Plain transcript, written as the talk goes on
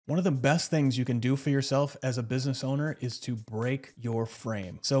One of the best things you can do for yourself as a business owner is to break your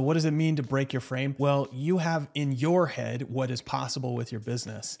frame. So what does it mean to break your frame? Well, you have in your head what is possible with your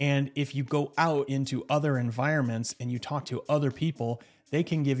business. And if you go out into other environments and you talk to other people, they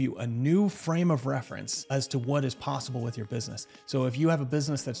can give you a new frame of reference as to what is possible with your business. So if you have a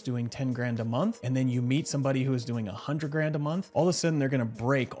business that's doing 10 grand a month, and then you meet somebody who is doing 100 grand a month, all of a sudden they're gonna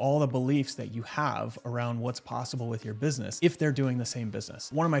break all the beliefs that you have around what's possible with your business if they're doing the same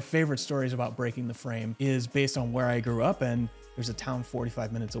business. One of my favorite stories about breaking the frame is based on where I grew up, and there's a town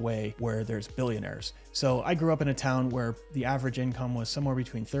 45 minutes away where there's billionaires. So I grew up in a town where the average income was somewhere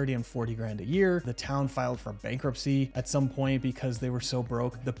between 30 and 40 grand a year. The town filed for bankruptcy at some point because they were so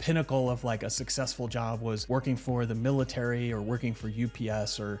broke. The pinnacle of like a successful job was working for the military or working for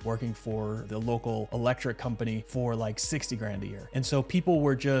UPS or working for the local electric company for like 60 grand a year. And so people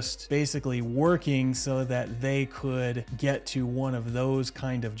were just basically working so that they could get to one of those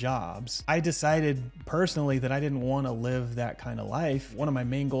kind of jobs. I decided personally that I didn't want to live that kind of life. One of my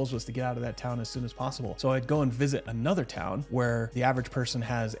main goals was to get out of that town as soon as possible. So I'd go and visit another town where the average person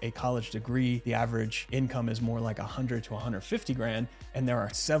has a college degree. The average income is more like 100 to 150 grand. And there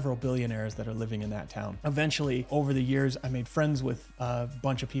are several billionaires that are living in that town. Eventually, over the years, I made friends with a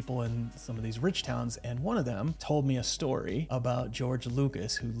bunch of people in some of these rich towns. And one of them told me a story about George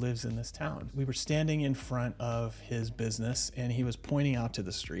Lucas, who lives in this town. We were standing in front of his business and he was pointing out to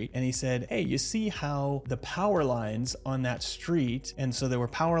the street and he said, "Hey, you see how the power lines on that street," and so there were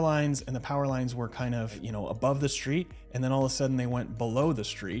power lines and the power lines were kind of, above the street, and then all of a sudden they went below the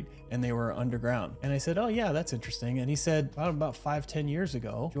street and they were underground. And I said, "Oh yeah, that's interesting." And he said, about 5-10 years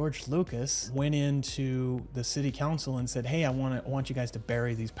ago, George Lucas went into the city council and said, "Hey, I want you guys to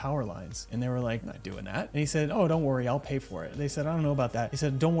bury these power lines." And they were like, "Not doing that." And he said, "Oh, don't worry, I'll pay for it." They said, "I don't know about that." He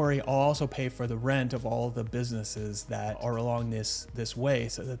said, "Don't worry, I'll also pay for the rent of all of the businesses that are along this way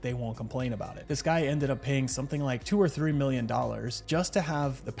so that they won't complain about it." This guy ended up paying something like $2 or $3 million just to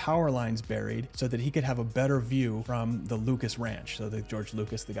have the power lines buried so that he could have a better view from the Lucas Ranch. So the George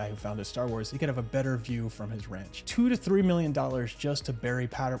Lucas, the guy who founded Star Wars, he could have a better view from his ranch. $2 to $3 million just to bury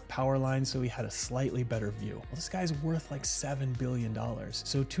power lines so he had a slightly better view. Well, this guy's worth like $7 billion.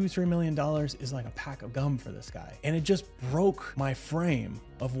 So $2-3 million is like a pack of gum for this guy. And it just broke my frame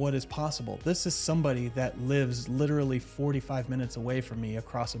of what is possible. This is somebody that lives literally 45 minutes away from me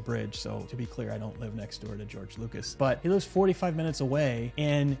across a bridge. So to be clear, I don't live next door to George Lucas, but he lives 45 minutes away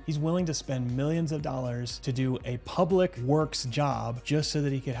and he's willing to spend millions of dollars to do a public works job just so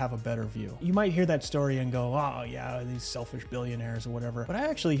that he could have a better view. You might hear that story and go, "Oh yeah, these selfish billionaires or whatever." But I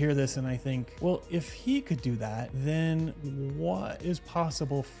actually hear this and I think, well, if he could do that, then what is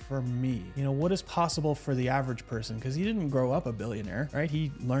possible for me? What is possible for the average person? Because he didn't grow up a billionaire, right?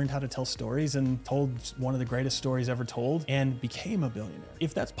 He learned how to tell stories and told one of the greatest stories ever told and became a billionaire.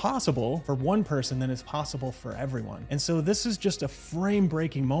 If that's possible for one person, then it's possible for everyone. And so this is just a frame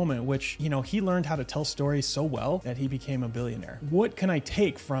breaking moment, which, he learned how to tell stories so well that he became a billionaire. What can I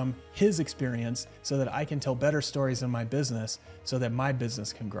take from his experience so that I can tell better stories in my business so that my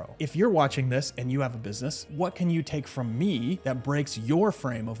business can grow? If you're watching this and you have a business, what can you take from me that breaks your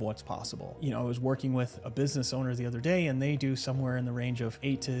frame of what's possible? I was working with a business owner the other day and they do somewhere in the range of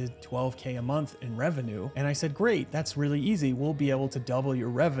 8 to 12K a month in revenue. And I said, "Great, that's really easy. We'll be able to double your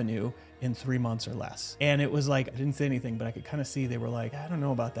revenue in 3 months or less." And it was like, I didn't say anything, but I could kind of see they were like, "I don't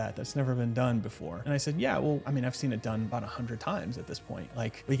know about that. That's never been done before." And I said, "Yeah, well, I've seen it done about 100 times at this point.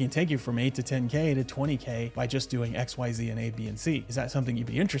 Like, we can take you from 8 to 10K to 20K by just doing X, Y, Z, and A, B, and C. Is that something you'd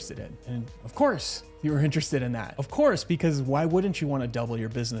be interested in?" And of course, you were interested in that. Of course, because why wouldn't you want to double your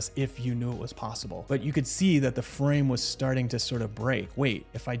business if you knew it was possible? But you could see that the frame was starting to sort of break. Wait,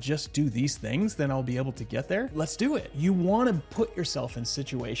 if I just do these things, then I'll be able to get there? Let's do it. You want to put yourself in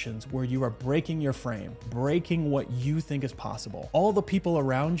situations where you are breaking your frame, breaking what you think is possible. All the people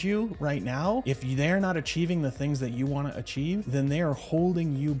around you right now, if they're not achieving the things that you want to achieve, then they are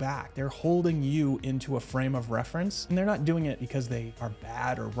holding you back. They're holding you into a frame of reference, and they're not doing it because they are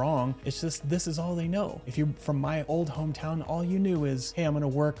bad or wrong. It's just, this is all they know. If you're from my old hometown, all you knew is, hey, I'm going to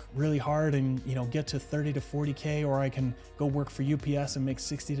work really hard and, get to 30 to 40K, or I can go work for UPS and make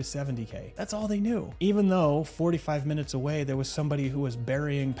 60 to 70K. That's all they knew. Even though 45 minutes away, there was somebody who was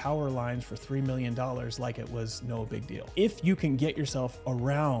burying power lines for $3 million like it was no big deal. If you can get yourself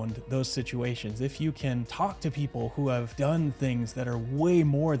around those situations, if you can talk to people who have done things that are way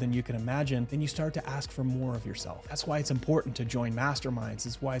more than you can imagine, then you start to ask for more of yourself. That's why it's important to join masterminds.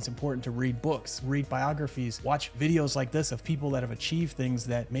 It's why it's important to read books, read read biographies, watch videos like this of people that have achieved things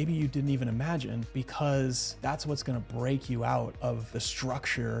that maybe you didn't even imagine, because that's what's going to break you out of the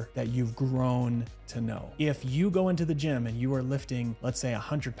structure that you've grown to know. If you go into the gym and you are lifting, let's say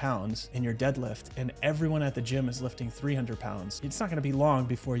 100 pounds in your deadlift, and everyone at the gym is lifting 300 pounds, it's not going to be long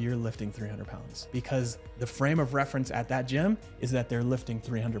before you're lifting 300 pounds, because the frame of reference at that gym is that they're lifting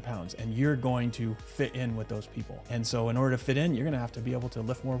 300 pounds and you're going to fit in with those people. And so in order to fit in, you're going to have to be able to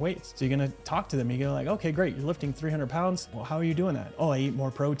lift more weights. So you're going to talk to them. You go like, okay, great. You're lifting 300 pounds. Well, how are you doing that? Oh, I eat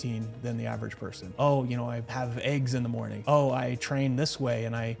more protein than the average person. Oh, I have eggs in the morning. Oh, I train this way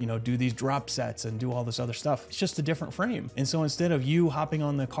and I, do these drop sets and do all this other stuff. It's just a different frame. And so instead of you hopping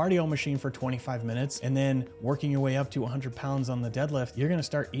on the cardio machine for 25 minutes and then working your way up to 100 pounds on the deadlift, you're going to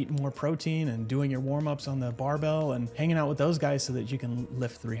start eating more protein and doing your warm-ups on the barbell and hanging out with those guys so that you can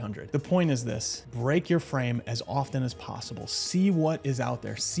lift 300. The point is this: break your frame as often as possible. See what is out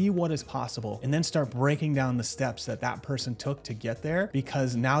there, see what is possible, and then start breaking down the steps that person took to get there,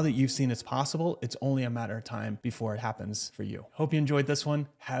 because now that you've seen it's possible, it's only a matter of time before it happens for you. Hope you enjoyed this one.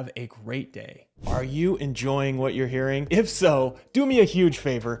 Have a great day. Are you enjoying what you're hearing? If so, do me a huge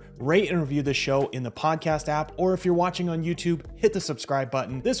favor, rate and review the show in the podcast app, or if you're watching on YouTube, hit the subscribe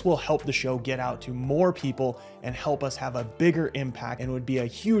button. This will help the show get out to more people and help us have a bigger impact, and would be a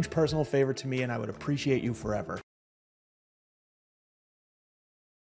huge personal favor to me, and I would appreciate you forever.